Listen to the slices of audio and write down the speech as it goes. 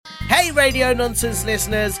Hey Radio Nonsense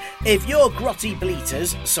listeners, if your grotty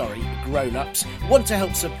bleaters, grown-ups, want to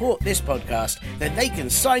help support this podcast, then they can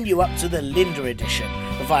sign you up to the Linda Edition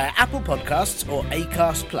via Apple Podcasts or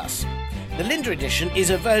Acast Plus. The Linda Edition is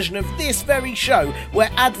a version of this very show where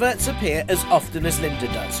adverts appear as often as Linda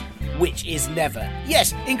does, which is never.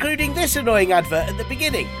 Yes, including this annoying advert at the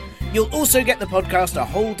beginning. You'll also get the podcast a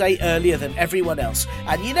whole day earlier than everyone else,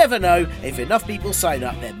 and you never know, if enough people sign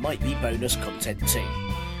up, there might be bonus content too.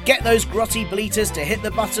 Get those grotty bleaters to hit the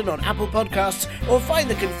button on Apple Podcasts or find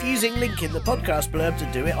the confusing link in the podcast blurb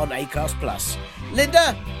to do it on Acast Plus.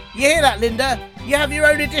 Linda? You hear that, Linda? You have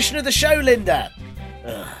your own edition of the show, Linda.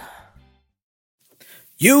 Ugh.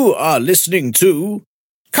 You are listening to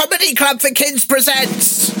Comedy Club for Kids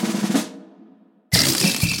presents...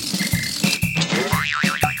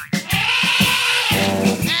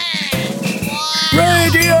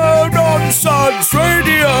 Radio Nonsense,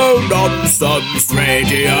 Radio Nonsense,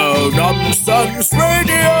 Radio Nonsense,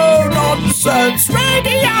 Radio Nonsense,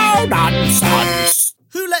 Radio Nonsense.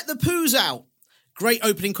 Who let the poos out? Great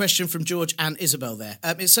opening question from George and Isabel there.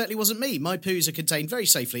 It certainly wasn't me. My poos are contained very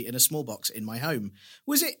safely in a small box in my home.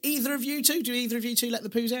 Was it either of you two? Do either of you two let the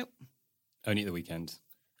poos out? Only at the weekend.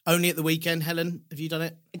 Only at the weekend. Helen, have you done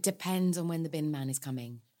it? It depends on when the bin man is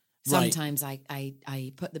coming. Right. Sometimes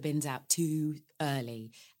I put the bins out too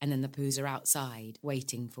early and then the poos are outside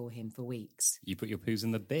waiting for him for weeks. You put your poos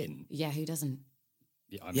in the bin? Yeah, who doesn't?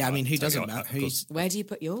 Yeah, I mean who doesn't, Matt? Where do you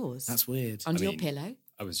put yours? That's weird. Under your pillow?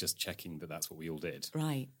 I was just checking that that's what we all did.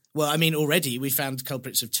 Right. Well, I mean, already we found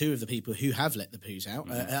culprits of two of the people who have let the poos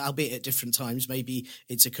out, albeit at different times. Maybe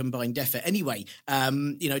it's a combined effort. Anyway,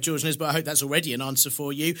 George and Isabel, I hope that's already an answer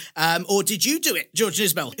for you. Or did you do it, George and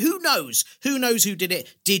Isabel? Who knows? Who knows who did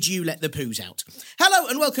it? Did you let the poos out? Hello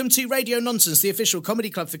and welcome to Radio Nonsense, the official Comedy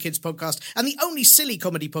Club for Kids podcast and the only silly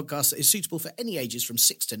comedy podcast that is suitable for any ages from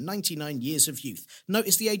 6 to 99 years of youth.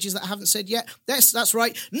 Notice the ages that I haven't said yet? Yes, that's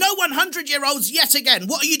right. No 100-year-olds yet again.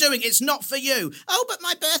 What are you doing? It's not for you. Oh, but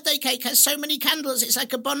my birthday cake has so many candles, it's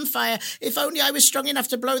like a bonfire. If only I was strong enough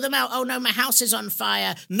to blow them out. Oh no, my house is on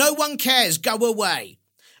fire. No one cares. Go away.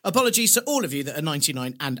 Apologies to all of you that are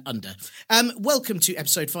 99 and under. Welcome to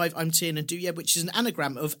episode 5. I'm Tiernan Duyeb, which is an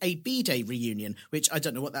anagram of a B-Day reunion, which I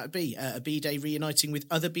don't know what that would be. A B-Day reuniting with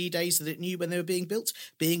other B-Days that it knew when they were being built,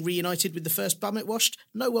 being reunited with the first bum it washed.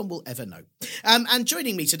 No one will ever know. And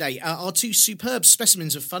joining me today are two superb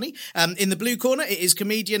specimens of funny. In the blue corner, it is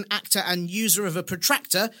comedian, actor and user of a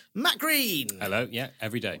protractor, Matt Green. Hello, yeah,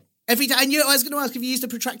 every day. Every day. And I was going to ask if you used a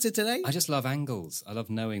protractor today. I just love angles. I love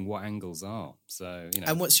knowing what angles are. So,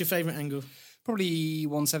 And what's your favourite angle? Probably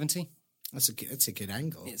 170. That's a good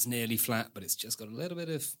angle. It's nearly flat, but it's just got a little bit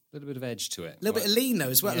of edge to it. A little bit of lean though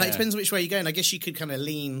as well. Yeah. Like it depends on which way you're going. I guess you could kind of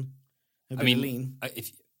lean. I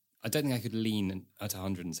don't think I could lean at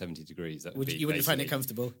 170 degrees. You wouldn't find it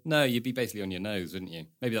comfortable. No, you'd be basically on your nose, wouldn't you?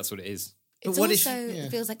 Maybe that's what it is. It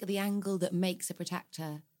feels like the angle that makes a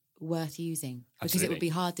protractor worth using because Absolutely. it would be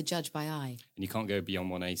hard to judge by eye. And you can't go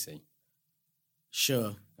beyond 180.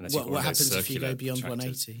 Sure. What happens if you go beyond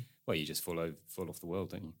 180? Well, you just fall off the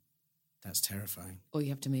world, don't you? That's terrifying. Or you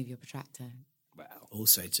have to move your protractor.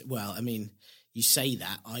 Well, you say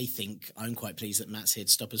that. I think I'm quite pleased that Matt's here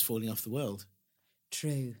to stop us falling off the world.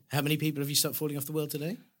 True. How many people have you stopped falling off the world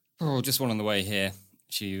today? Oh, just one on the way here.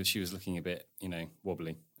 She was looking a bit,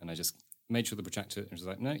 wobbly, and I just made sure the protractor was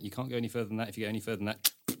like, no, you can't go any further than that. If you go any further than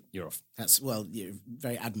that, you're off. You're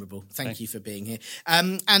very admirable. Thank you for being here.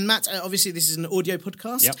 And Matt, obviously this is an audio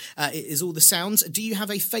podcast. Yep. It is all the sounds. Do you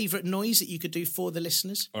have a favourite noise that you could do for the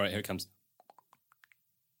listeners? All right, here it comes.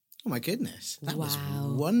 Oh my goodness. That was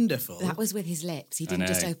Wow. wonderful. That was with his lips. He didn't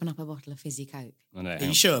just open up a bottle of fizzy Coke. I know. Are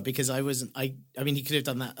you sure? Because I mean, he could have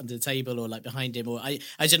done that under the table or like behind him, or I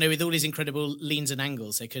don't know, with all his incredible leans and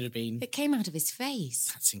angles, there could have been. It came out of his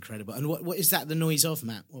face. That's incredible. And what is that the noise of,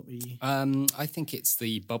 Matt? What were you? I think it's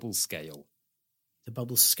the bubble scale. The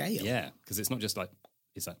bubble scale? Yeah, because it's not just like,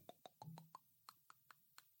 it's like.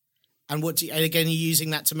 And again, are you using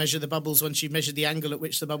that to measure the bubbles once you've measured the angle at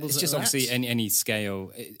which the bubbles are? It's just obviously any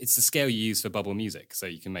scale. It's the scale you use for bubble music. So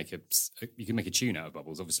you can make a tune out of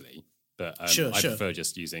bubbles, obviously. But I prefer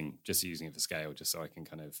just using it for scale, just so I can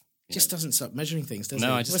kind of. Just doesn't stop measuring things, does it?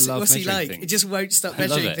 No, I just love what's measuring he like? things. It just won't stop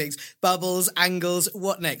measuring things. Bubbles, angles,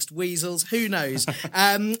 what next? Weasels, who knows?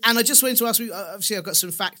 And I just wanted to ask you, obviously I've got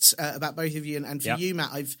some facts about both of you, and for you,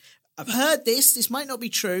 Matt, I've heard this might not be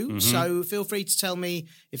true, so feel free to tell me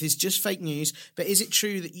if it's just fake news, but is it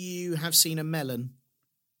true that you have seen a melon?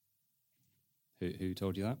 Who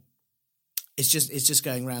told you that? It's just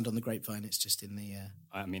going around on the grapevine. It's just in the.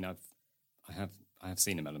 I mean, I have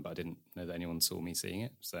seen a melon, but I didn't know that anyone saw me seeing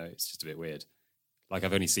it, so it's just a bit weird. Like,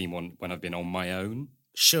 I've only seen one when I've been on my own.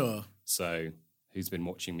 Sure. So, who's been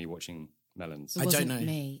watching me watching melons? It wasn't don't know.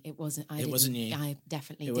 me. It wasn't. It wasn't you. I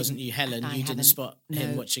definitely. It wasn't didn't. you, Helen. You didn't spot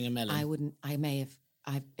him watching a melon. I wouldn't. I may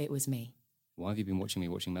have. It was me. Why have you been watching me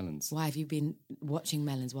watching melons? Why have you been watching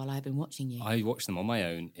melons while I've been watching you? I watch them on my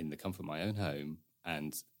own in the comfort of my own home,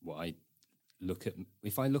 and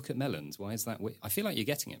if I look at melons, why is that? I feel like you're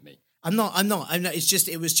getting at me. I'm not. It's just.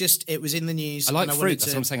 It was in the news. I like fruit. That's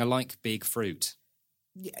what I'm saying. I like big fruit.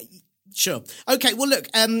 Yeah, sure. Okay. Well, look.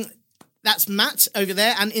 That's Matt over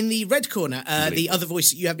there, and in the red corner, the other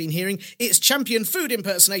voice that you have been hearing, it's champion food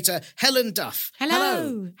impersonator Helen Duff.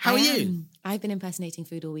 Hello. How are you? I've been impersonating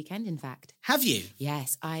food all weekend, in fact. Have you?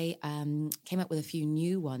 Yes, I came up with a few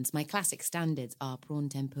new ones. My classic standards are prawn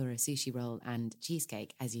tempura, sushi roll, and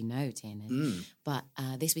cheesecake, as you know, Tiernan. But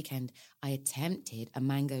this weekend, I attempted a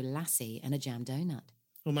mango lassi and a jam donut.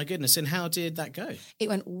 Oh, my goodness. And how did that go? It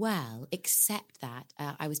went well, except that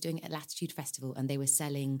I was doing it at Latitude Festival and they were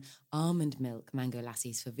selling almond milk mango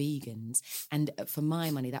lassis for vegans. And for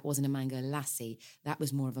my money, that wasn't a mango lassi. That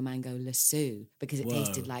was more of a mango lassu because it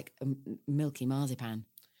tasted like a milky marzipan.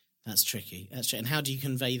 That's tricky. And how do you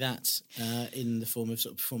convey that in the form of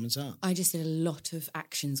sort of performance art? I just did a lot of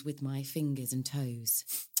actions with my fingers and toes.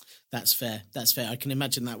 That's fair. I can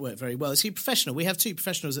imagine that worked very well. Is he professional? We have two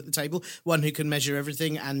professionals at the table. One who can measure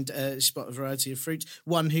everything and spot a variety of fruit.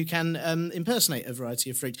 One who can impersonate a variety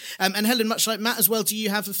of fruit. And Helen, much like Matt as well, do you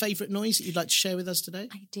have a favourite noise that you'd like to share with us today?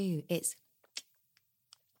 I do. It's...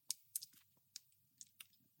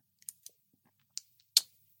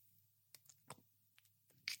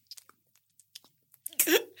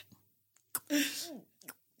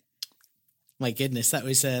 My goodness, that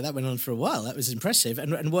went on for a while. That was impressive.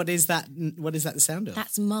 And what is that? What is that the sound of?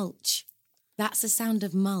 That's mulch. That's the sound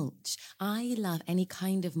of mulch. I love any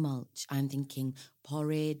kind of mulch. I'm thinking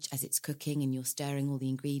porridge as it's cooking and you're stirring all the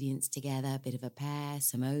ingredients together. A bit of a pear,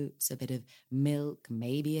 some oats, a bit of milk,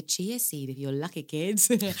 maybe a chia seed if you're lucky,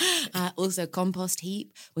 kids. Also compost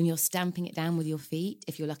heap when you're stamping it down with your feet,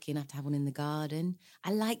 if you're lucky enough to have one in the garden.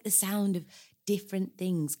 I like the sound of different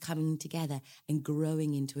things coming together and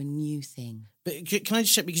growing into a new thing. But can I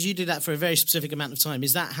just check, because you do that for a very specific amount of time,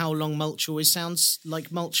 is that how long mulch always sounds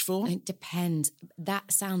like mulch for? It depends.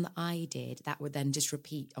 That sound that I did, that would then just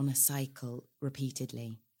repeat on a cycle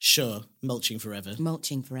repeatedly. Sure, mulching forever.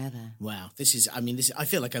 Mulching forever. Wow, I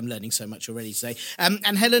feel like I'm learning so much already today. And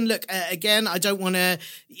Helen, look, again, I don't want to,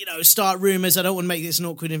 start rumours. I don't want to make this an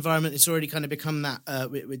awkward environment. It's already kind of become that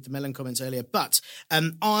with the melon comments earlier. But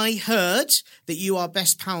I heard that you are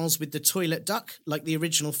best pals with the toilet duck, like the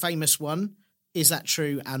original famous one. Is that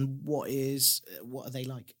true? And what are they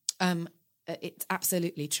like? It's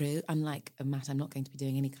absolutely true. Unlike Matt, I'm not going to be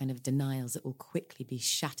doing any kind of denials that will quickly be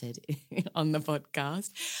shattered on the podcast.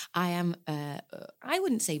 I am, I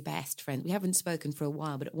wouldn't say best friend. We haven't spoken for a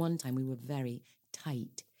while, but at one time we were very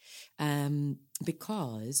tight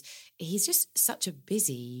because he's just such a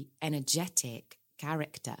busy, energetic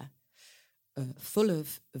character, full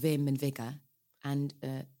of vim and vigour, and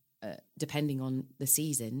depending on the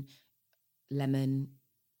season, lemon,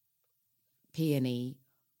 peony,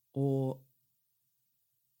 or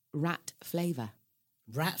rat flavour.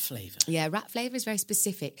 Rat flavour? Yeah, rat flavour is very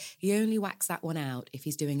specific. He only whacks that one out if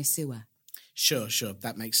he's doing a sewer. Sure.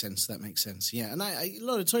 That makes sense. Yeah, and a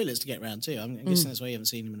lot of toilets to get around too. I'm guessing that's why you haven't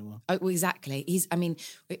seen him in a while. Oh, well, exactly.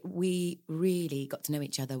 We really got to know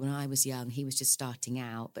each other when I was young. He was just starting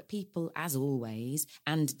out. But people, as always,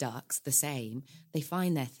 and ducks, the same, they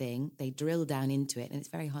find their thing, they drill down into it, and it's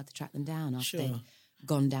very hard to track them down after they've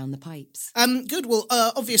gone down the pipes. Good. Well,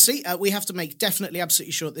 obviously, we have to make definitely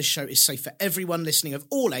absolutely sure that this show is safe for everyone listening of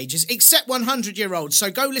all ages, except 100-year-olds. So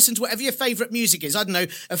go listen to whatever your favourite music is. I don't know,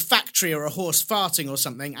 a factory or a horse farting or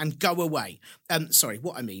something, and go away. Sorry,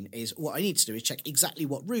 what I mean is, what I need to do is check exactly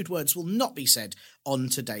what rude words will not be said on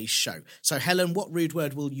today's show. So, Helen, what rude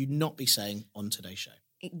word will you not be saying on today's show?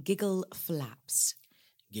 Giggle flaps.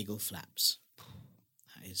 Giggle flaps.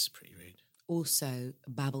 That is pretty rude. Also,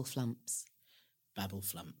 babble flumps. Babble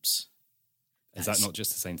flumps. Is that not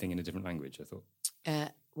just the same thing in a different language, I thought?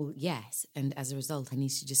 Well, yes, and as a result, I need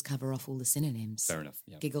to just cover off all the synonyms. Fair enough,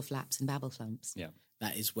 yeah. Giggle flaps and babble flumps. Yeah.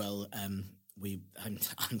 That is, well, I'm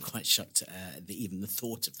quite shocked at even the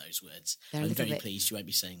thought of those words. I'm very pleased you won't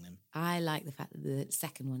be saying them. I like the fact that the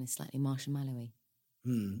second one is slightly marshmallowy.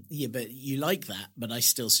 Yeah, but you like that, but I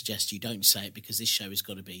still suggest you don't say it because this show has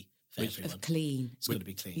got to be for everyone. Clean. It's got to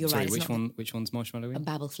be clean. You're Sorry, right, which one's marshmallowy?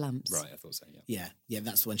 Babble flumps. Right, I thought so, yeah. Yeah,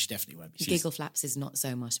 that's the one she definitely won't be. Giggle flaps is not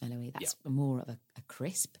so marshmallowy. That's more of a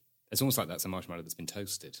crisp. It's almost like that's a marshmallow that's been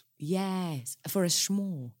toasted. Yes, for a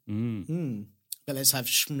schmore. But let's have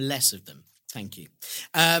less of them. Thank you.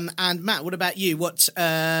 And Matt, what about you? What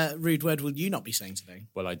rude word will you not be saying today?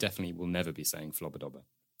 Well, I definitely will never be saying flobberdobber.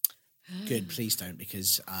 Good, please don't,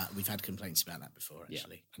 because we've had complaints about that before,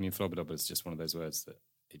 actually. Yeah. I mean, flobberdobber is just one of those words that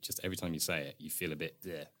it just, every time you say it, you feel a bit...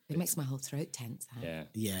 It makes my whole throat tense.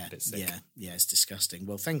 Yeah, it's disgusting.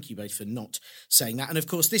 Well, thank you both for not saying that. And of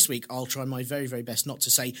course, this week, I'll try my very, very best not to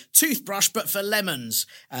say toothbrush, but for lemons,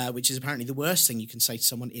 which is apparently the worst thing you can say to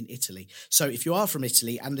someone in Italy. So if you are from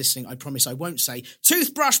Italy and listening, I promise I won't say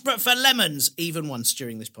toothbrush, but for lemons, even once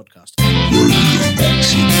during this podcast.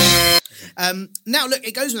 Now, look,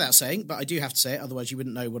 it goes without saying, but I do have to say it, otherwise you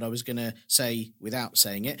wouldn't know what I was going to say without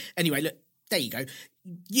saying it. Anyway, look, there you go.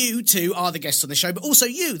 You two are the guests on the show, but also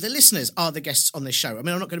you, the listeners, are the guests on this show. I mean,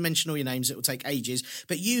 I'm not going to mention all your names. It will take ages.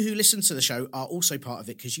 But you who listen to the show are also part of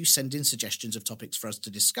it because you send in suggestions of topics for us to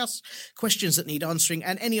discuss, questions that need answering,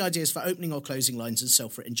 and any ideas for opening or closing lines and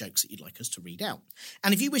self-written jokes that you'd like us to read out.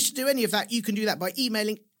 And if you wish to do any of that, you can do that by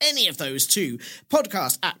emailing any of those to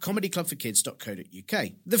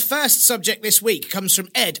podcast@comedyclubforkids.co.uk. The first subject this week comes from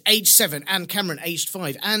Ed, age 7, and Cameron, aged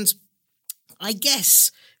 5. And I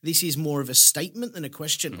guess this is more of a statement than a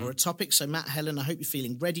question or a topic. So, Matt, Helen, I hope you're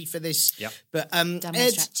feeling ready for this. Yep. But Done my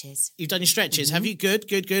Ed, stretches. You've done your stretches, have you?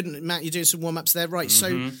 Good. And Matt, you're doing some warm-ups there. Right,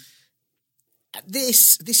 so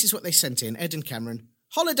this is what they sent in, Ed and Cameron.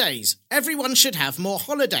 Holidays. Everyone should have more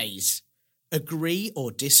holidays. Agree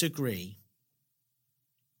or disagree?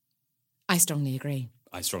 I strongly agree.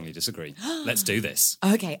 I strongly disagree. Let's do this.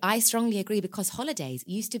 Okay, I strongly agree because holidays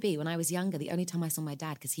used to be, when I was younger, the only time I saw my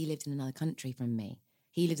dad because he lived in another country from me.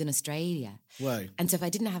 He lived in Australia. Whoa. And so if I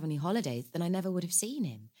didn't have any holidays, then I never would have seen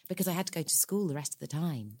him because I had to go to school the rest of the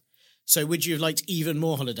time. So would you have liked even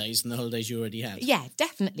more holidays than the holidays you already had? Yeah,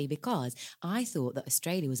 definitely, because I thought that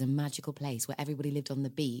Australia was a magical place where everybody lived on the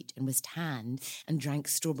beach and was tanned and drank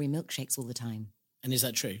strawberry milkshakes all the time. And is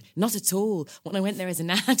that true? Not at all. When I went there as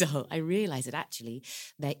an adult, I realised that actually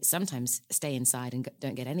they sometimes stay inside and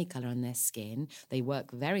don't get any colour on their skin. They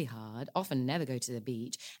work very hard, often never go to the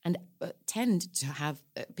beach, and tend to have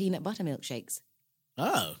peanut butter milkshakes.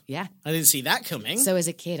 Oh. Yeah. I didn't see that coming. So as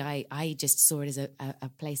a kid, I just saw it as a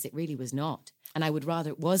place it really was not. And I would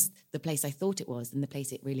rather it was the place I thought it was than the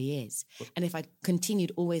place it really is. And if I'd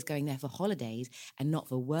continued always going there for holidays and not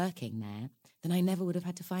for working there, then I never would have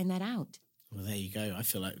had to find that out. Well, there you go. I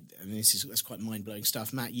feel like that's quite mind-blowing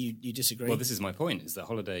stuff. Matt, you disagree? Well, this is my point, is that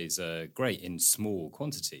holidays are great in small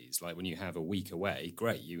quantities. Like when you have a week away,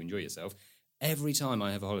 great, you enjoy yourself. Every time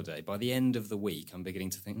I have a holiday, by the end of the week, I'm beginning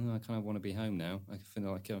to think, I kind of want to be home now. I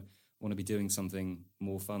feel like I want to be doing something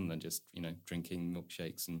more fun than just, drinking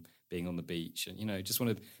milkshakes and being on the beach. And, just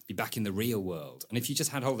want to be back in the real world. And if you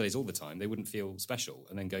just had holidays all the time, they wouldn't feel special.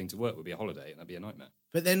 And then going to work would be a holiday and that'd be a nightmare.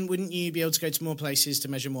 But then wouldn't you be able to go to more places to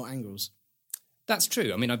measure more angles? That's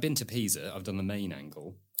true. I mean, I've been to Pisa. I've done the main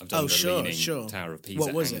angle. I've done the leaning Tower of Pisa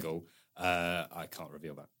what was angle. I can't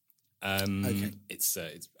reveal that. Okay. It's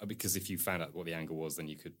because if you found out what the angle was, then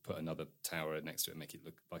you could put another tower next to it and make it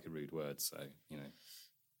look like a rude word. So,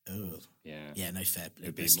 Oh. Yeah, no, fair.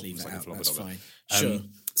 It'd be Let's leave that out. That's fine. Sure.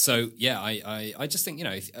 So, yeah, I just think,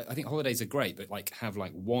 I think holidays are great, but have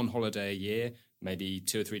one holiday a year, maybe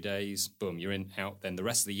 2 or 3 days, boom, you're in, out. Then the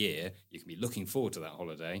rest of the year, you can be looking forward to that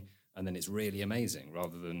holiday. And then it's really amazing,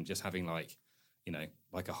 rather than just having if you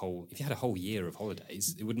had a whole year of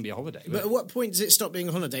holidays, it wouldn't be a holiday. But at what point does it stop being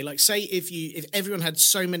a holiday? Like, say if everyone had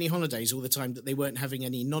so many holidays all the time that they weren't having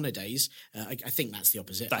any non-a-days, I think that's the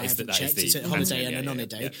opposite. It's a holiday and a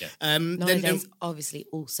non-a-day. Non-a-days obviously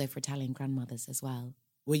also for Italian grandmothers as well.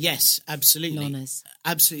 Well, yes, absolutely. Nonnas.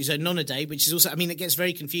 Absolutely. So non-a-day, which is also, it gets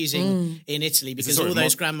very confusing in Italy because all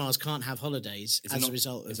those grandmas can't have holidays as a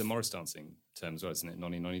result of... It's a Morris dancing term as well, isn't it?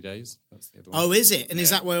 Nonny days? That's the other one. Oh, is it? And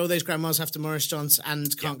is that why all those grandmas have to Morris dance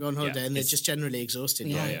and can't go on holiday and they're just generally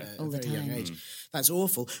exhausted by all the very time. young age? That's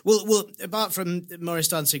awful. Well, apart from Morris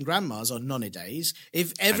dancing grandmas on non-a-days,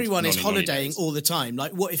 if everyone is holidaying all the time,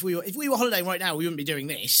 like what if we were holidaying right now, we wouldn't be doing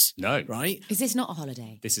this. No. Right? Is this not a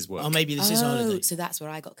holiday? This is work. Oh, maybe this is a holiday. So that's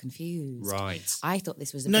where I got confused. Right. I thought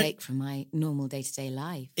this was a break from my normal day-to-day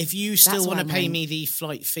life. If you still want to pay me the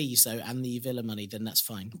flight fees, though, and the villa money, then that's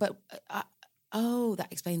fine. But, that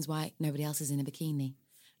explains why nobody else is in a bikini.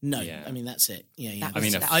 No, that's it. Yeah.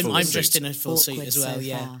 I'm just in a full suit as well,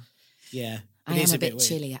 Far. Yeah. I am a bit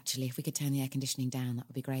chilly, actually. If we could turn the air conditioning down, that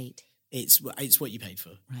would be great. It's what you paid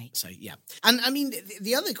for. Right. So, yeah. And,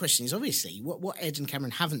 the other question is, obviously, what Ed and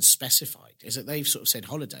Cameron haven't specified is that they've sort of said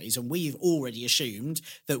holidays, and we've already assumed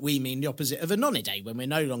that we mean the opposite of a non-a-day, when we're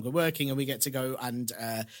no longer working and we get to go and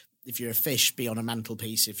if you're a fish, be on a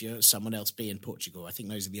mantelpiece. If you're someone else, be in Portugal. I think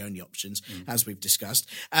those are the only options, as we've discussed.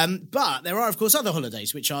 But there are, of course, other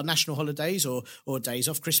holidays, which are national holidays or days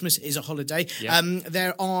off. Christmas is a holiday. Yeah.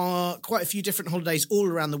 There are quite a few different holidays all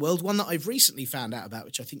around the world. One that I've recently found out about,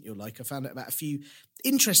 which I think you'll like, I found out about a few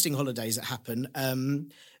interesting holidays that happen,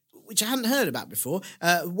 which I hadn't heard about before.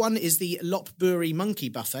 One is the Lopburi Monkey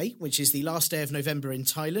Buffet, which is the last day of November in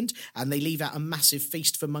Thailand, and they leave out a massive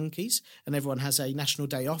feast for monkeys, and everyone has a national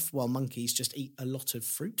day off while monkeys just eat a lot of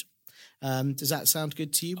fruit. Does that sound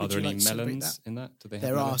good to you? Are there any melons in that? Do they have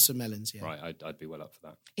there melons? Are some melons, yeah. Right, I'd be well up for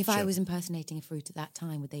that. If I was impersonating a fruit at that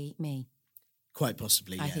time, would they eat me? Quite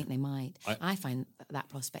possibly, yeah. I think they might. I find that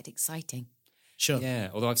prospect exciting. Sure. Yeah,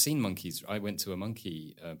 although I've seen monkeys. I went to a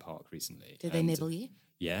monkey park recently. Did they nibble you?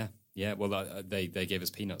 Yeah. Well, they gave us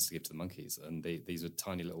peanuts to give to the monkeys, and these were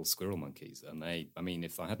tiny little squirrel monkeys. And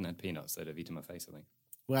if I hadn't had peanuts, they'd have eaten my face, I think.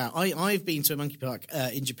 Wow, I've been to a monkey park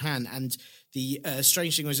in Japan, and the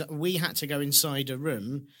strange thing was that we had to go inside a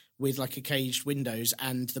room with like a caged windows,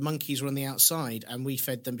 and the monkeys were on the outside, and we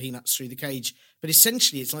fed them peanuts through the cage. But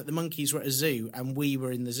essentially, it's like the monkeys were at a zoo, and we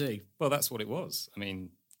were in the zoo. Well, that's what it was. I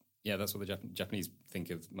mean, yeah, that's what the Japanese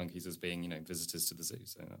think of monkeys as being, visitors to the zoo.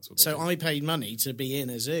 So that's what. So I paid money to be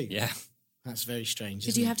in a zoo. Yeah, that's very strange.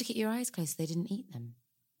 Did you have to keep your eyes closed so they didn't eat them?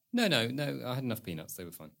 No. I had enough peanuts; they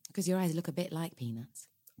were fine. Because your eyes look a bit like peanuts.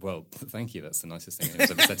 Well, thank you. That's the nicest thing anyone's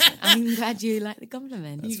ever said to me. I'm glad you like the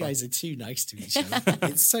compliment. You guys are too nice to each other.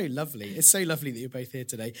 It's so lovely. It's so lovely that you're both here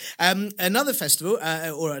today. Another festival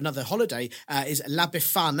or another holiday is La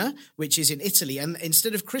Befana, which is in Italy. And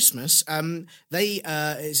instead of Christmas,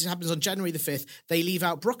 it happens on January the 5th, they leave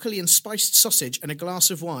out broccoli and spiced sausage and a glass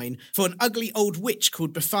of wine for an ugly old witch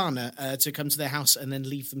called Befana to come to their house and then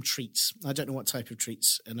leave them treats. I don't know what type of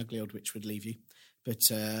treats an ugly old witch would leave you. But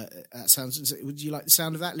that sounds. Would you like the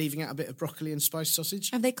sound of that? Leaving out a bit of broccoli and spiced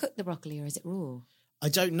sausage. Have they cooked the broccoli or is it raw? I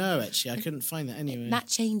don't know. Actually, I couldn't find that anywhere. That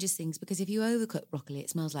changes things because if you overcook broccoli,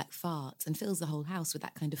 it smells like farts and fills the whole house with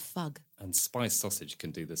that kind of fug. And spiced sausage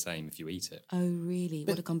can do the same if you eat it. Oh, really?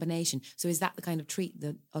 What a combination! So is that the kind of treat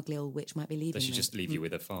the ugly old witch might be leaving? Does she just leave you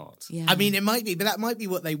with a fart? Yeah. I mean, it might be, but that might be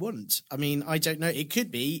what they want. I mean, I don't know. It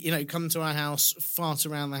could be. Come to our house, fart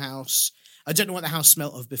around the house. I don't know what the house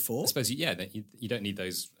smelt of before. I suppose, you don't need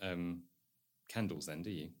those candles then, do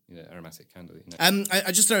you? Aromatic candle.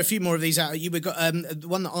 I just throw a few more of these out. We've got the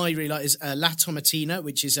one that I really like is La Tomatina,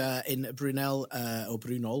 which is in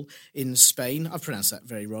Brunol in Spain. I've pronounced that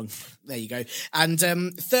very wrong. There you go. And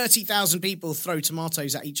 30,000 people throw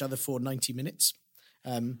tomatoes at each other for 90 minutes.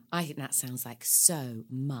 I think that sounds like so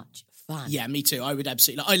much fun. Yeah, me too. I would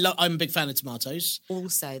absolutely. I'm a big fan of tomatoes.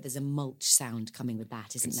 Also, there's a mulch sound coming with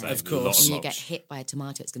that, isn't there? Of course. When you get hit by a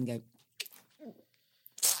tomato, it's going to go.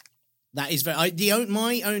 That is very.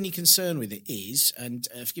 My only concern with it is, and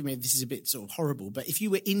forgive me if this is a bit sort of horrible, but if you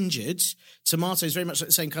were injured, tomato is very much like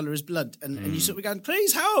the same colour as blood, and you sort of be going,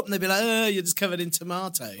 "Please help!" and they'd be like, "Oh, you're just covered in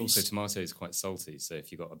tomatoes." Also, tomato is quite salty, so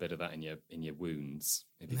if you got a bit of that in your wounds,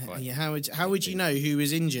 it'd be quite. Yeah, how would you know who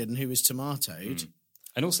was injured and who was tomatoed?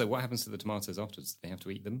 And also, what happens to the tomatoes afterwards? Do they have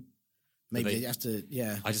to eat them? Maybe they have to,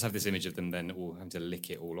 yeah. I just have this image of them then all having to lick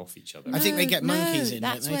it all off each other. I think they get monkeys in.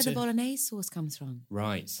 That's where the bolognese sauce comes from.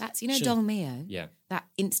 Right. That's, dolmio. Yeah. That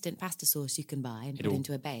instant pasta sauce you can buy and put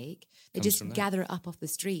into a bake. They just gather it up off the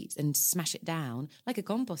streets and smash it down like a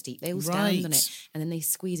compost heap. They all stand on it and then they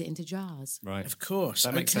squeeze it into jars. Right. Of course.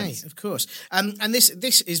 That makes sense. Of course. And this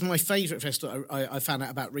is my favourite festival I found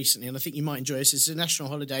out about recently, and I think you might enjoy this. It's a national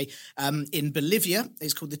holiday in Bolivia.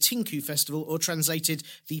 It's called the Tinku Festival, or translated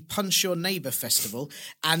the Punch Your Neighbour Festival.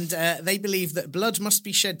 And they believe that blood must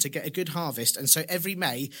be shed to get a good harvest, and so every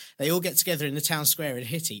May they all get together in the town square and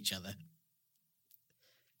hit each other.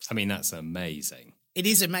 I mean, that's amazing. It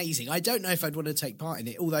is amazing. I don't know if I'd want to take part in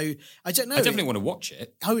it, although I don't know. I definitely want to watch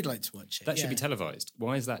it. I would like to watch it. That should be televised.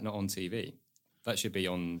 Why is that not on TV? That should be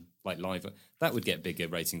on live. That would get bigger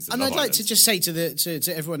ratings than And Love I'd like Island. to just say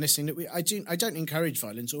to everyone listening that I don't encourage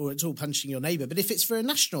violence or at all punching your neighbour, but if it's for a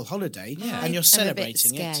national holiday and you're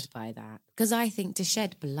celebrating I'm a bit scared by that, because I think to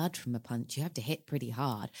shed blood from a punch you have to hit pretty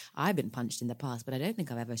hard. I've been punched in the past, but I don't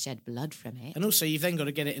think I've ever shed blood from it. And also you've then got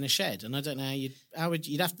to get it in a shed, and I don't know how would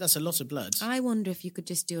you'd have. That's a lot of blood. I wonder if you could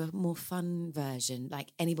just do a more fun version,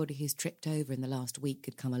 like anybody who's tripped over in the last week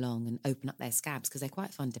could come along and open up their scabs, because they're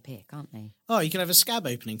quite fun to pick, aren't they? Oh, you can have a scab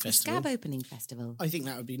opening festival. Scab opening festival. I think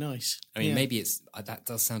that would be nice. I mean, maybe that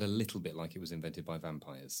does sound a little bit like it was invented by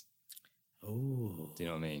vampires. Oh. Do you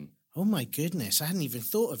know what I mean? Oh my goodness, I hadn't even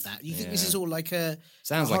thought of that. You think this is all like a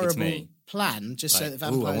sounds horrible like it's me. plan, just like, so that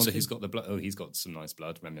vampires. I wonder who's got the blood. Oh, he's got some nice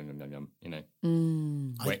blood. Yum, yum, yum, yum, yum, you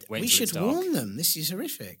know. We should warn them. This is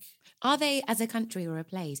horrific. Are they, as a country or a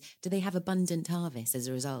place, do they have abundant harvests as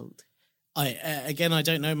a result? I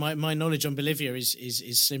don't know. My knowledge on Bolivia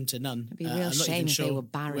is slim to none. It'd be a real shame if they were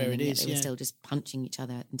barren where and it yet is, they were still just punching each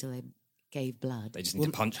other until they gave blood. They just need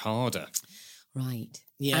to punch harder. Right.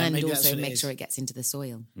 Yeah, and maybe also make it sure it gets into the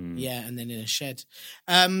soil. Yeah, and then in a shed.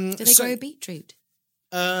 Do they grow beetroot?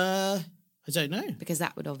 I don't know. Because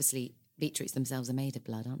that would obviously, beetroots themselves are made of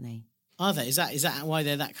blood, aren't they? Are they? Is that why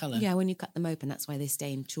they're that colour? Yeah, when you cut them open, that's why they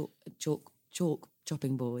stain chalk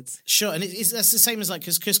chopping boards. Sure, and that's the same as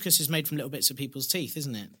because couscous is made from little bits of people's teeth,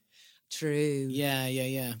 isn't it? True.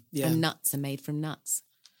 Yeah. And nuts are made from nuts.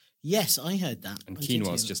 Yes, I heard that. And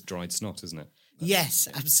quinoa's just dried snot, isn't it? Yes,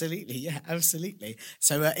 absolutely. Yeah, absolutely.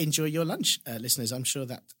 So enjoy your lunch, listeners. I'm sure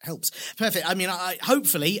that helps. Perfect. I mean,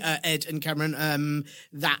 hopefully, Ed and Cameron,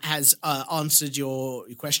 that has answered your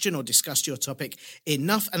question or discussed your topic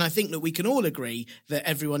enough. And I think that we can all agree that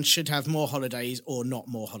everyone should have more holidays or not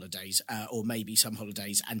more holidays, or maybe some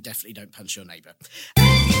holidays, and definitely don't punch your neighbour.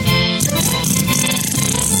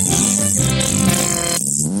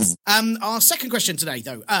 Our second question today,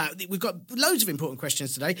 though, we've got loads of important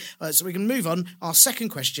questions today, so we can move on. Our second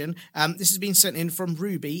question, this has been sent in from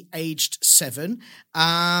Ruby, aged 7,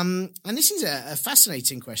 and this is a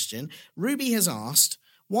fascinating question. Ruby has asked,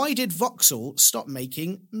 why did Vauxhall stop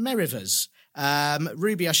making Merivas?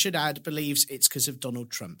 Ruby, I should add, believes it's because of Donald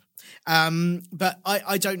Trump. But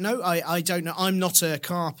I don't know. I don't know. I'm not a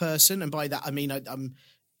car person, and by that I mean I'm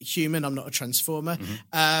human. I'm not a transformer.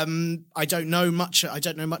 I don't know much. I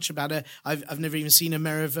don't know much about it. I've never even seen a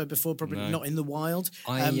Meriva before. Probably not in the wild.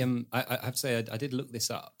 I have to say I did look this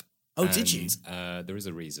up. Oh, did you? There is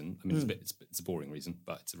a reason. I mean, it's a boring reason,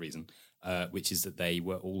 but it's a reason, which is that they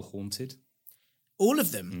were all haunted. All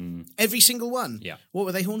of them, every single one. Yeah. What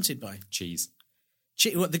were they haunted by? Cheese.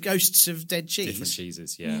 What, the ghosts of dead cheese? Different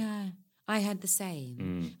cheeses. Yeah. I had the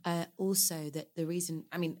same. Also, that the reason,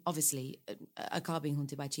 I mean, obviously, a car being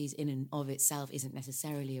haunted by cheese in and of itself isn't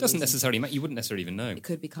necessarily Doesn't necessarily matter. You wouldn't necessarily even know. It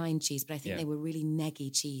could be kind cheese, but I think they were really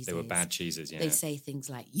neggy cheeses. They were bad cheeses, yeah. They say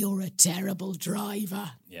things like, "You're a terrible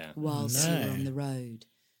driver," whilst you were on the road.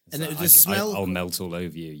 And the smell... I'll melt all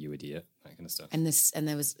over you, you idiot. That kind of stuff. And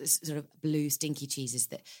there was sort of blue stinky cheeses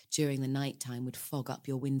that during the night time would fog up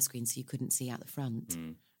your windscreen so you couldn't see out the front.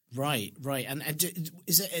 Right. And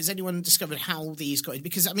has anyone discovered how these got?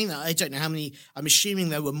 Because I mean, I don't know how many. I'm assuming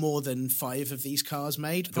there were more than 5 of these cars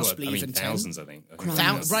made, possibly even thousands. 10. I think.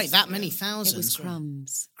 Many thousands. It was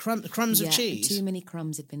crumbs. Crumbs of cheese. Too many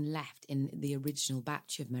crumbs had been left in the original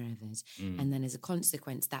batch of Merivas, and then as a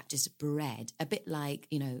consequence, that just bred a bit like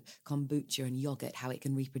kombucha and yogurt, how it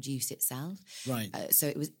can reproduce itself. Right. So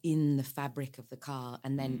it was in the fabric of the car,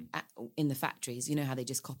 and then in the factories, you know how they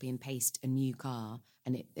just copy and paste a new car.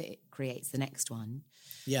 And it creates the next one.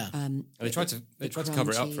 Yeah. They tried to cover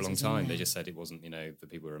it up for a long time. They just said it wasn't, that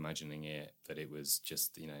people were imagining it, that it was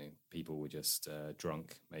just, people were just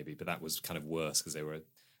drunk maybe. But that was kind of worse because they were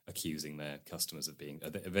accusing their customers of being...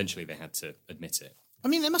 Eventually they had to admit it. I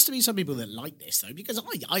mean, there must have been some people that like this, though, because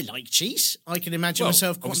I like cheese. I can imagine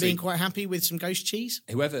myself being quite happy with some ghost cheese.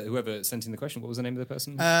 Whoever sent in the question, what was the name of the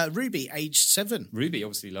person? Ruby, aged 7. Ruby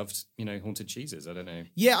obviously loved, haunted cheeses. I don't know.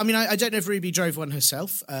 Yeah, I mean, I don't know if Ruby drove one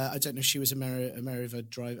herself. I don't know if she was a Meriva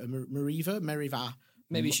driver. Meriva.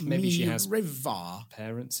 Maybe she has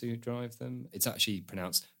parents who drive them. It's actually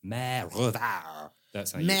pronounced Merivas.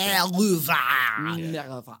 That's how you Merivas.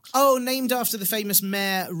 Oh, named after the famous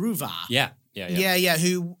Mayor Ruva. Yeah.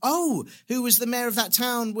 Who was the mayor of that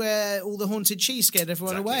town where all the haunted cheese scared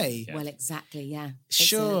everyone away? Yeah. Well, exactly, yeah.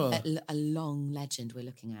 Sure. It's a long legend we're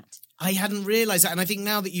looking at. I hadn't realised that, and I think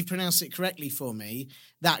now that you've pronounced it correctly for me,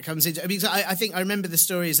 that comes into... Because I think I remember the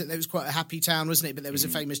story is that there was quite a happy town, wasn't it? But there was a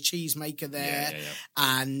famous cheese maker there,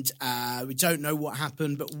 and we don't know what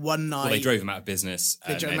happened, but one night... Well, they drove him out of business,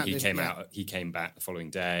 and then he came back the following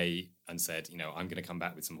day and said, I'm going to come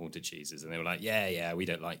back with some haunted cheeses. And they were like, yeah, we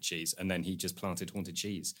don't like cheese. And then he just planted haunted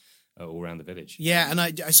cheese all around the village. Yeah, and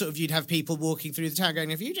I sort of, you'd have people walking through the town going,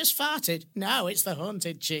 have you just farted? No, it's the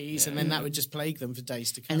haunted cheese. And then that would just plague them for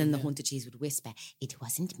days to come. And then the haunted cheese would whisper, it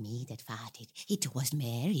wasn't me that farted, it was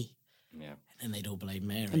Mary. Yeah. And they'd all blame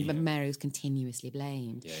Mary. But Mary was continuously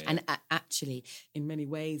blamed. Yeah. And actually, in many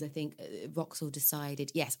ways, I think Vauxhall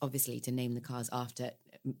decided, yes, obviously, to name the cars after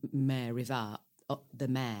Merivas, the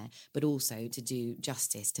mayor, but also to do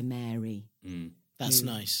justice to Mary. That's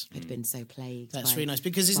nice. Had been so plagued. That's really nice,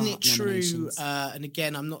 because isn't it true? And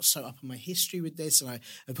again, I'm not so up on my history with this, and I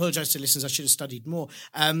apologise to listeners. I should have studied more.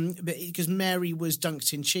 But because Mary was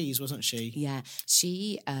dunked in cheese, wasn't she? Yeah,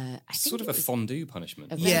 she. I think sort of a fondue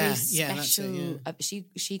punishment. A very special.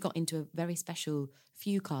 She got into a very special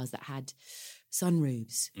few cars that had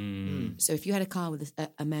sunroofs. So if you had a car with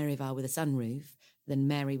a Merivas with a sunroof, then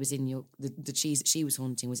Mary was in the cheese that she was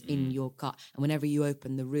haunting was in your car. And whenever you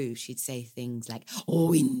opened the roof, she'd say things like, "Oh,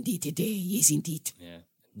 windy today, isn't it?" Yeah.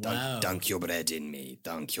 Wow. Dunk your bread in me.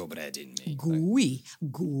 Dunk your bread in me.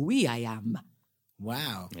 Gooey I am.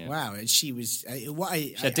 Wow, Yeah. wow. And she was...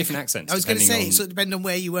 she had different accents. I was going to say, on... it sort of depended on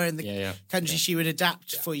where you were in the country. Yeah. She would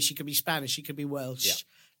adapt for you. She could be Spanish, she could be Welsh. Yeah.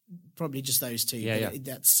 Probably just those two.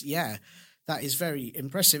 Yeah, That is very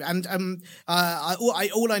impressive. And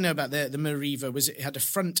all I know about the Meriva was it had a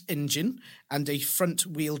front engine and a front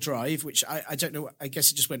wheel drive, which I don't know. I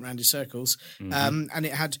guess it just went round in circles. And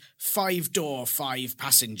it had 5-door,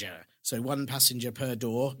 5-passenger. So 1 passenger per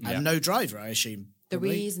door and no driver, I assume. The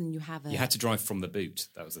reason you have You had to drive from the boot.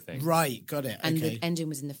 That was the thing. Right, got it. And the engine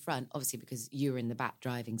was in the front, obviously because you were in the back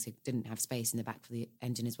driving, so didn't have space in the back for the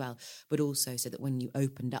engine as well. But also so that when you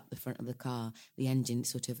opened up the front of the car, the engine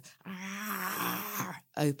sort of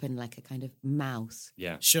opened like a kind of mouth.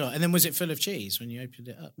 Yeah. Sure. And then was it full of cheese when you opened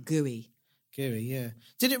it up? Gooey, yeah.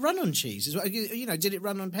 Did it run on cheese as well? You know, did it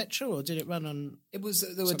run on petrol or did it run on... There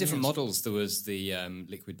were different models. There was the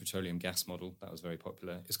liquid petroleum gas model. That was very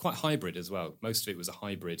popular. It was quite hybrid as well. Most of it was a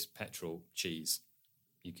hybrid petrol cheese.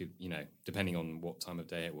 You could, depending on what time of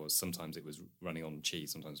day it was, sometimes it was running on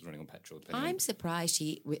cheese, sometimes it was running on petrol. I'm surprised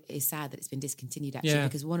she is sad that it's been discontinued, actually,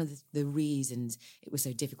 because one of the reasons it was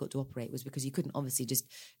so difficult to operate was because you couldn't obviously just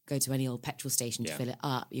go to any old petrol station to fill it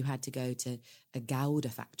up. You had to go to a Gouda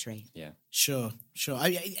factory. Yeah. Sure.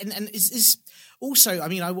 And is also, I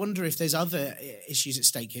mean, I wonder if there's other issues at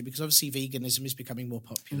stake here, because obviously veganism is becoming more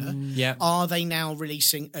popular. Yeah. Are they now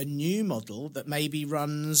releasing a new model that maybe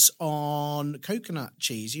runs on coconut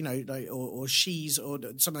cheese, or cheese, or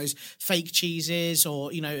some of those fake cheeses,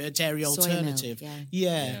 or, a dairy alternative? Milk,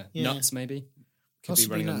 yeah. Nuts, maybe. Could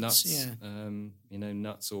Possibly be running nuts, on nuts.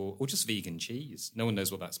 Nuts or just vegan cheese. No one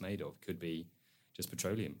knows what that's made of. Could be just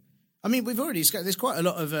petroleum. I mean, there's quite a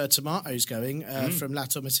lot of tomatoes going from La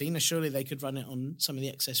Tomatina. Surely they could run it on some of the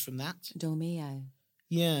excess from that. Dolmio.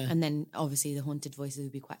 Yeah. And then obviously the haunted voices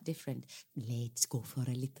would be quite different. Let's go for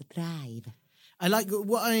a little drive.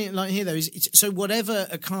 What I like here though is so whatever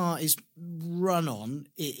a car is run on,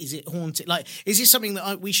 is it haunted? Like, is this something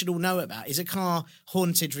that we should all know about? Is a car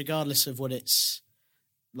haunted regardless of what it's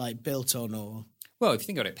like built on? Or well, if you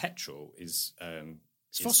think about it, petrol is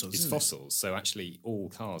fossils. It's fossils. So actually, all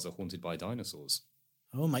cars are haunted by dinosaurs.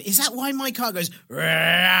 Oh my! Is that why my car goes?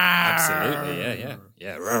 Absolutely,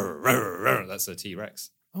 yeah. That's a T-Rex.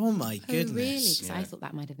 Oh my goodness! Oh, really? Because I thought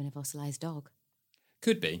that might have been a fossilized dog.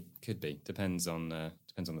 Could be. Depends on the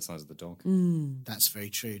size of the dog. That's very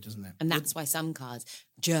true, doesn't it? And that's why some cars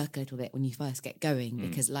jerk a little bit when you first get going,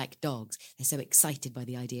 because like dogs, they're so excited by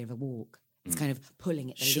the idea of a walk. It's kind of pulling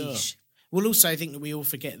at the leash. Well, also, I think that we all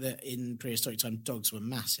forget that in prehistoric time, dogs were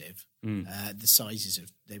massive. They were the size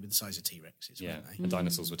of T-Rexes, weren't they? And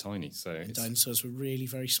dinosaurs were tiny. And dinosaurs were really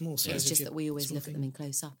very small. So it's just that we always look at them in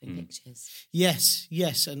close up in pictures.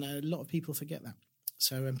 Yes, and a lot of people forget that.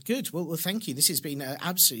 So good. Well, thank you. This has been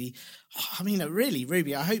absolutely. I mean, really,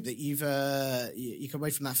 Ruby. I hope that you've you come away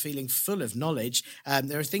from that feeling full of knowledge.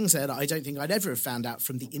 There are things there that I don't think I'd ever have found out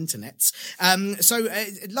from the internets. So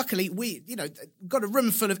luckily, we got a room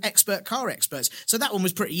full of expert car experts. So that one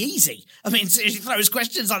was pretty easy. I mean, if you throw us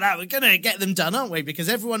questions like that, we're going to get them done, aren't we? Because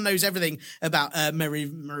everyone knows everything about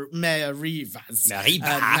Merivas.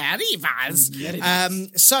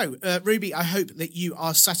 So Ruby, I hope that you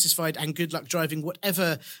are satisfied, and good luck driving whatever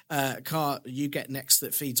car you get next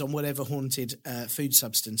that feeds on whatever haunted food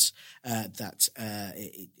substance that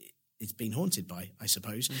it's been haunted by, I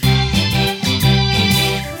suppose.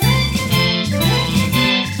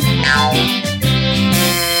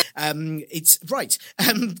 It's right.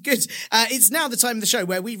 Good. It's now the time of the show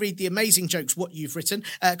where we read the amazing jokes what you've written.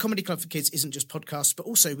 Comedy Club for Kids isn't just podcasts, but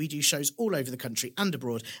also we do shows all over the country and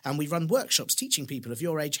abroad, and we run workshops teaching people of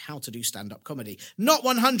your age how to do stand-up comedy. Not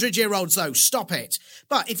 100-year-olds, though. Stop it.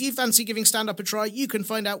 But if you fancy giving stand-up a try, you can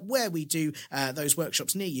find out where we do those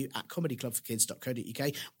workshops near you at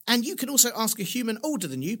comedyclubforkids.co.uk. And you can also ask a human older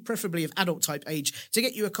than you, preferably of adult-type age, to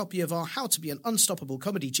get you a copy of our How to Be an Unstoppable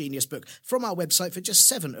Comedy Genius book from our website for just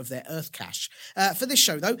 $7 of their Earth cash. For this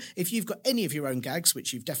show, though, if you've got any of your own gags,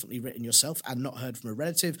 which you've definitely written yourself and not heard from a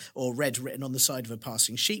relative or read written on the side of a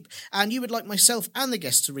passing sheep, and you would like myself and the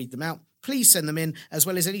guests to read them out, please send them in, as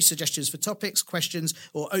well as any suggestions for topics, questions,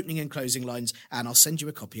 or opening and closing lines, and I'll send you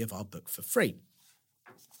a copy of our book for free.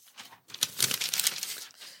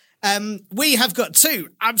 We have got 2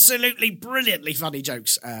 absolutely brilliantly funny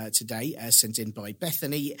jokes today, sent in by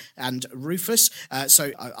Bethany and Rufus.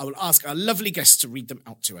 So I will ask our lovely guests to read them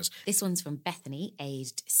out to us. This one's from Bethany,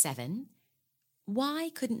 aged 7.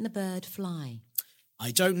 Why couldn't the bird fly?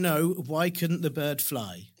 I don't know. Why couldn't the bird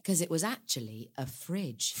fly? Because it was actually a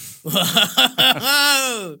fridge.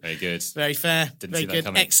 Very good. Very fair. Didn't Very see that good.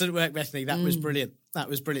 coming. Excellent work, Bethany. That was brilliant. That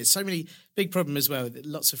was brilliant. So many, big problem as well.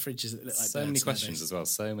 Lots of fridges that look like so birds many questions nowadays. as well.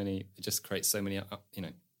 So many. It just creates so many,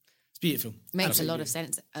 It's beautiful. Makes a lot of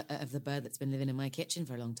sense of the bird that's been living in my kitchen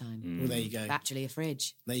for a long time. Well, there you go. It's actually a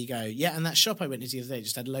fridge. There you go. Yeah, and that shop I went to the other day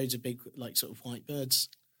just had loads of big, like, sort of white birds.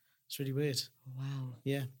 It's really weird. Wow.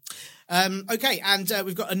 Yeah. Okay, and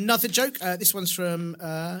we've got another joke. This one's from...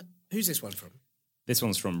 who's this one from? This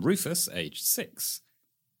one's from Rufus, aged 6.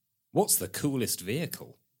 What's the coolest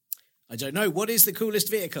vehicle? I don't know. What is the coolest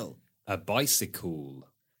vehicle? A bicycle.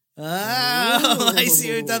 Oh, I see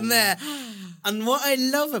what you've done there. And what I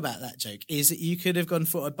love about that joke is that you could have gone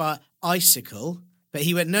for a bicycle, but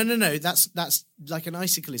he went, no, that's like an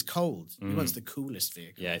icicle is cold. He wants the coolest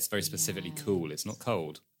vehicle. Yeah, it's very specifically cool. It's not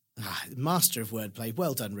cold. Master of wordplay.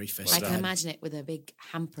 Well done, Rufus. I can imagine it with a big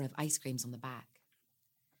hamper of ice creams on the back.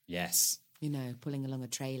 Yes. You know, pulling along a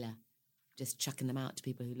trailer, just chucking them out to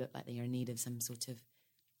people who look like they are in need of some sort of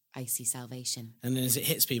icy salvation. And then as it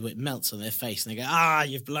hits people, it melts on their face and they go,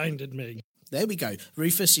 you've blinded me. There we go.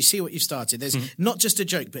 Rufus, you see what you've started. There's not just a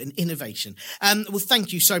joke, but an innovation. Well,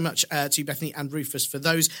 thank you so much to Bethany and Rufus for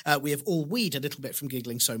those. We have all weed a little bit from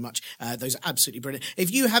giggling so much. Those are absolutely brilliant.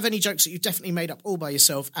 If you have any jokes that you've definitely made up all by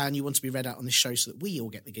yourself and you want to be read out on this show so that we all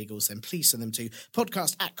get the giggles, then please send them to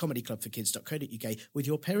podcast@comedyclubforkids.co.uk with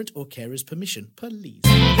your parent or carer's permission, please.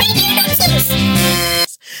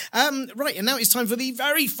 Right, and now it's time for the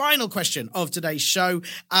very final question of today's show.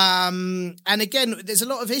 And again, there's a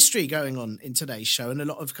lot of history going on in today's show and a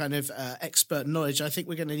lot of kind of expert knowledge. I think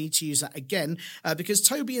we're going to need to use that again because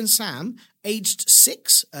Toby and Sam, aged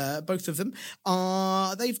 6, both of them,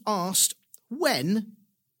 they've asked, when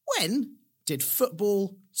did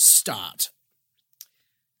football start?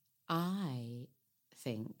 I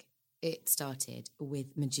think it started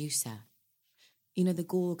with Medusa. You know, the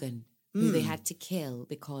Gorgon, who they had to kill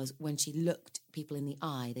because when she looked people in the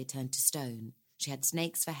eye, they turned to stone. She had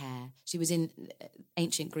snakes for hair. She was in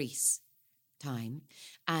ancient Greece time,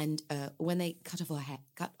 and when they cut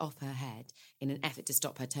off her head in an effort to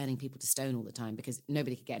stop her turning people to stone all the time because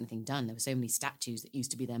nobody could get anything done. There were so many statues that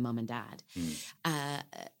used to be their mum and dad.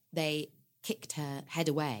 They kicked her head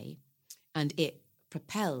away, and it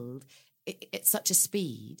propelled at such a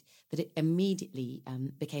speed that it immediately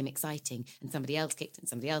became exciting, and somebody else kicked it, and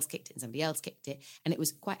somebody else kicked it, and somebody else kicked it, and it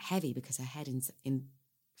was quite heavy because her head in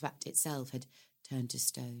fact itself had turned to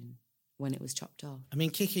stone when it was chopped off. I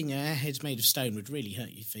mean, kicking a head made of stone would really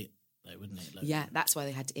hurt your feet, though, wouldn't it? Yeah, that's why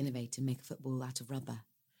they had to innovate and make a football out of rubber.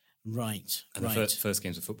 Right. And the first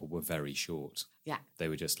games of football were very short. Yeah. They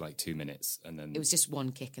were just like 2 minutes and then... It was just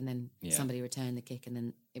one kick and then somebody returned the kick and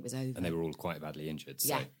then it was over. And they were all quite badly injured.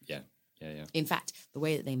 So, yeah. In fact, the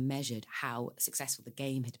way that they measured how successful the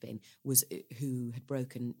game had been was who had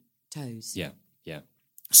broken toes. Yeah.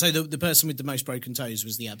 So the person with the most broken toes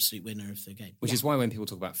was the absolute winner of the game. Which is why when people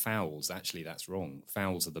talk about fouls, actually that's wrong.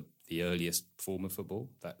 Fouls are the earliest form of football.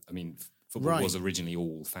 Football was originally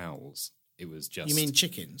all fouls. It was just... You mean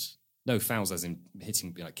chickens? No, fouls as in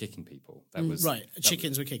hitting, like kicking people.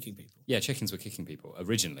 Chickens were kicking people. Yeah, chickens were kicking people.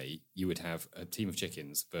 Originally, you would have a team of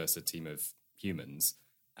chickens versus a team of humans,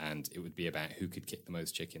 and it would be about who could kick the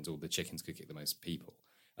most chickens, or the chickens could kick the most people.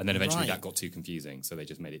 And then eventually that got too confusing, so they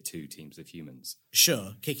just made it 2 teams of humans.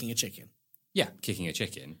 Sure, kicking a chicken. Yeah, kicking a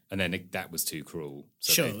chicken, and then that was too cruel.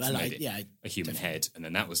 So they made it a human head, and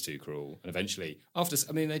then that was too cruel. And eventually,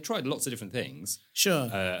 they tried lots of different things. Sure.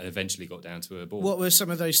 And eventually got down to a ball. What were some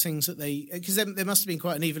of those things that they... Because there must have been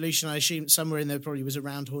quite an evolution, I assume. Somewhere in there probably was a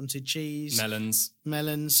round haunted cheese.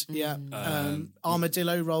 Melons, yeah.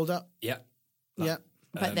 Armadillo rolled up. Yeah. Yeah.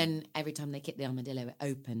 But then every time they kicked the armadillo, it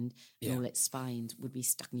opened and all its spines would be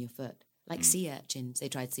stuck in your foot. Like sea urchins. They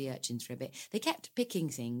tried sea urchins for a bit. They kept picking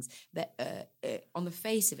things that on the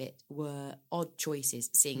face of it were odd choices,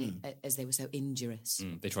 seeing it as they were so injurious.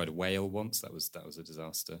 They tried a whale once. That was a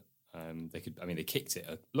disaster. They kicked it.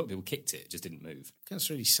 A lot of people kicked it. It just didn't move. That's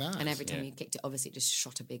really sad. And every time you kicked it, obviously it just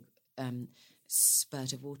shot a big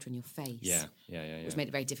spurt of water in your face. Yeah. Which made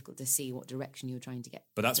it very difficult to see what direction you were trying to get.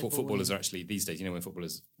 But that's what footballers are actually these days. You know, when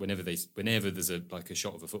footballers, whenever there's a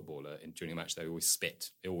shot of a footballer during a match, they always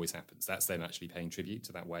spit. It always happens. That's them actually paying tribute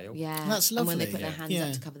to that whale. Yeah, that's lovely. And when they put their hands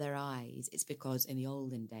up to cover their eyes, it's because in the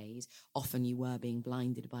olden days, often you were being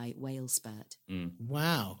blinded by whale spurt.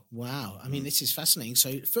 Wow. I mean, this is fascinating.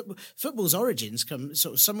 So football's origins come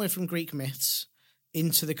sort of somewhere from Greek myths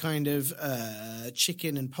into the kind of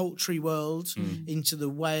chicken and poultry world, into the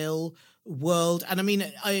whale world. And I mean,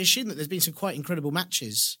 I assume that there's been some quite incredible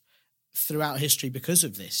matches throughout history because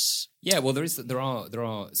of this. Yeah, well, there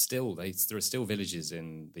are still villages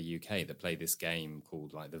in the UK that play this game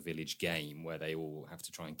called like the village game, where they all have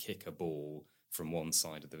to try and kick a ball from one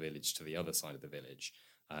side of the village to the other side of the village.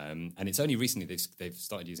 And it's only recently they've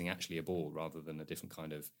started using actually a ball rather than a different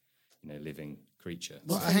kind of living creature.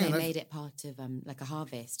 Well, they made it part of like a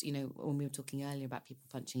harvest. When we were talking earlier about people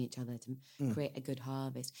punching each other to create a good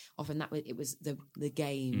harvest, often it was the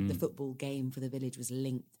game, the football game for the village was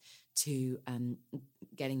linked to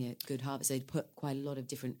getting a good harvest. So they'd put quite a lot of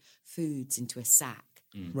different foods into a sack,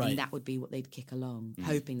 and that would be what they'd kick along,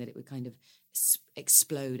 hoping that it would kind of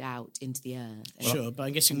explode out into the earth. Sure, but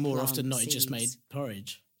I'm guessing more often not, it just made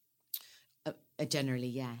porridge. Generally,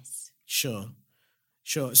 yes. Sure.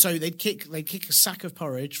 So they'd kick a sack of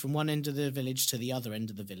porridge from one end of the village to the other end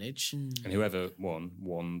of the village, and whoever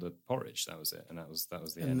won the porridge. That was it, and that was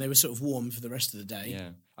the end. And they were sort of warm for the rest of the day. Yeah,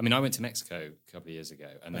 I mean, I went to Mexico a couple of years ago,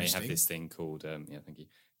 and they have this thing called thank you.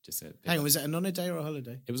 Hang on, was it a non-a-day or a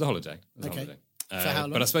holiday? It was a holiday. Okay. For how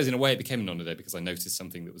long? But I suppose in a way it became a non-a-day because I noticed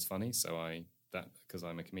something that was funny. So because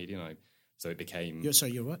I'm a comedian, so it became.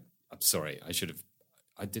 You're what? I'm sorry. I should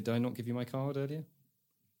have. Did I not give you my card earlier?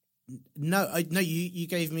 No, you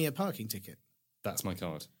gave me a parking ticket. That's my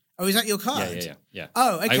card. Oh, is that your card? Yeah.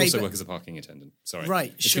 Oh, okay. I also work as a parking attendant. Sorry.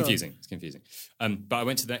 Right, It's confusing. But I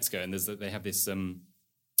went to Mexico and they have this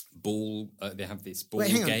ball. They have this ball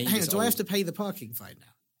game. Hang on. Do I have to pay the parking fine now?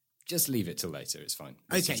 Just leave it till later. It's fine.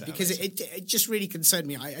 Okay, because it just really concerned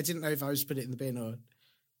me. I didn't know if I was to put it in the bin or.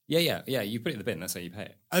 Yeah. You put it in the bin. That's how you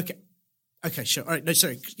pay it. Okay, sure. All right, no,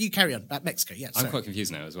 sorry. You carry on about Mexico. Yeah, sorry. I'm quite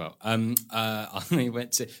confused now as well. I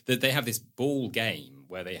went to they have this ball game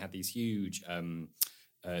where they had these huge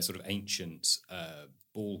sort of ancient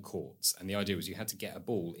ball courts, and the idea was you had to get a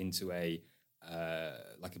ball into a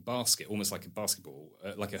like a basket, almost like a basketball,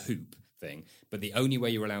 like a hoop thing. But the only way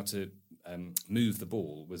you were allowed to move the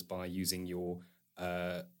ball was by using your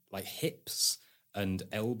like hips and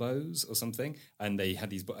elbows or something, and they had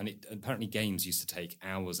these, and apparently games used to take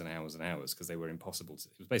hours and hours and hours because they were impossible to,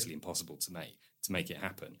 it was basically impossible to make it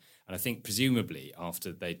happen. And I think presumably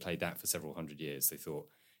after they played that for several hundred years, they thought,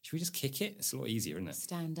 should we just kick it? It's a lot easier, isn't it?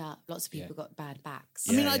 Stand up. Lots of people got bad backs.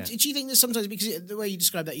 Do you think that sometimes, because the way you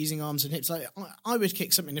describe that using arms and hips, like I would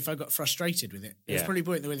kick something if I got frustrated with it. It's probably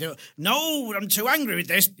point where they thought, no, I'm too angry with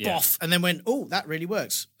this, boff, and then went, oh, that really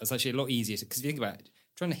works. It's actually a lot easier because if you think about it,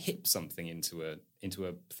 trying to hip something into a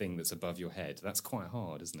thing that's above your head, that's quite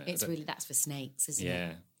hard, isn't it? That's for snakes, isn't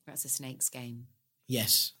it? That's a snakes game.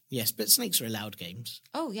 Yes, but snakes are allowed games.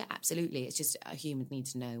 Oh, yeah, absolutely. It's just a human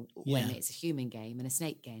needs to know when it's a human game and a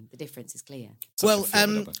snake game. The difference is clear.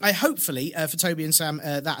 I hopefully, for Toby and Sam,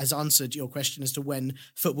 that has answered your question as to when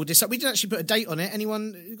football we didn't actually put a date on it.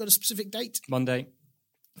 Anyone got a specific date? Monday.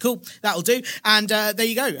 Cool, that'll do. And there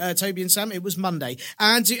you go, Toby and Sam, it was Monday.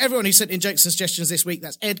 And to everyone who sent in jokes and suggestions this week,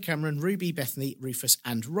 that's Ed, Cameron, Ruby, Bethany, Rufus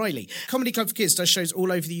and Riley. Comedy Club for Kids does shows all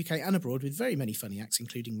over the UK and abroad with very many funny acts,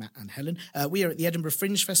 including Matt and Helen. We are at the Edinburgh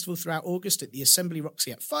Fringe Festival throughout August at the Assembly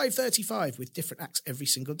Roxy at 5:35 with different acts every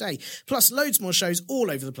single day. Plus loads more shows all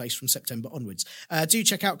over the place from September onwards. Do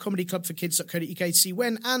check out comedyclubforkids.co.uk to see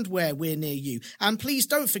when and where we're near you. And please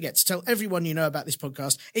don't forget to tell everyone you know about this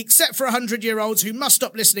podcast, except for 100-year-olds who must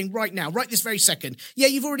stop listening right now, right this very second. Yeah,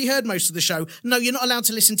 you've already heard most of the show. No, you're not allowed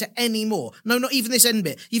to listen to any more. No, not even this end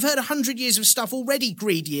bit. You've heard 100 years of stuff already,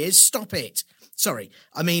 greedy ears. Stop it. Sorry.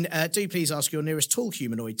 I mean, do please ask your nearest tall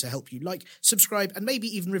humanoid to help you like, subscribe, and maybe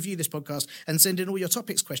even review this podcast, and send in all your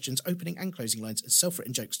topics, questions, opening and closing lines, and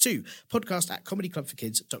self-written jokes to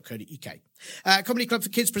podcast@comedyclubforkids.co.uk. Comedy Club for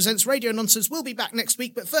Kids presents Radio Nonsense. We'll be back next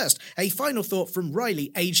week, but first, a final thought from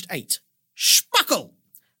Riley, aged 8. Spuckle!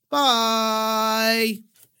 Bye!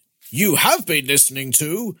 You have been listening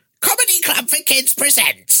to Comedy Club for Kids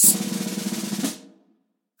Presents.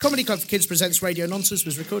 Comedy Club for Kids Presents Radio Nonsense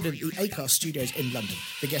was recorded at the Acast Studios in London.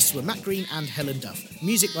 The guests were Matt Green and Helen Duff.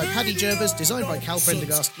 Music by Paddy Jervers, designed by Cal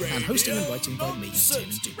Prendergast, and hosting and writing by me, Tim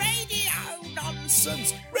Duke. Radio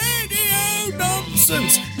Nonsense! Radio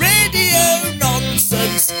Nonsense! Radio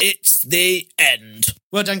Nonsense! It's the end.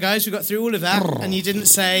 Well done, guys. We got through all of that, and you didn't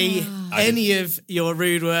say any of your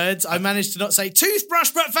rude words. I managed to not say toothbrush,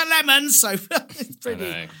 but for lemons, so it's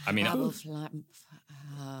pretty. I mean, Babble flump,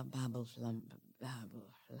 babble flump, babble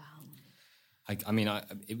flump.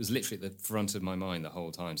 It was literally at the front of my mind the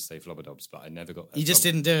whole time to say flobberdobs, but I never got. You just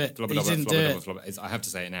didn't do it. You didn't do it. I have to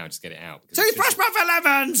say it now. Just get it out. Toothbrush, but for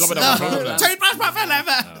lemons. Toothbrush, but for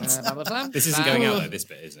lemons. This isn't going out though. This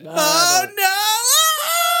bit, isn't it? Oh no!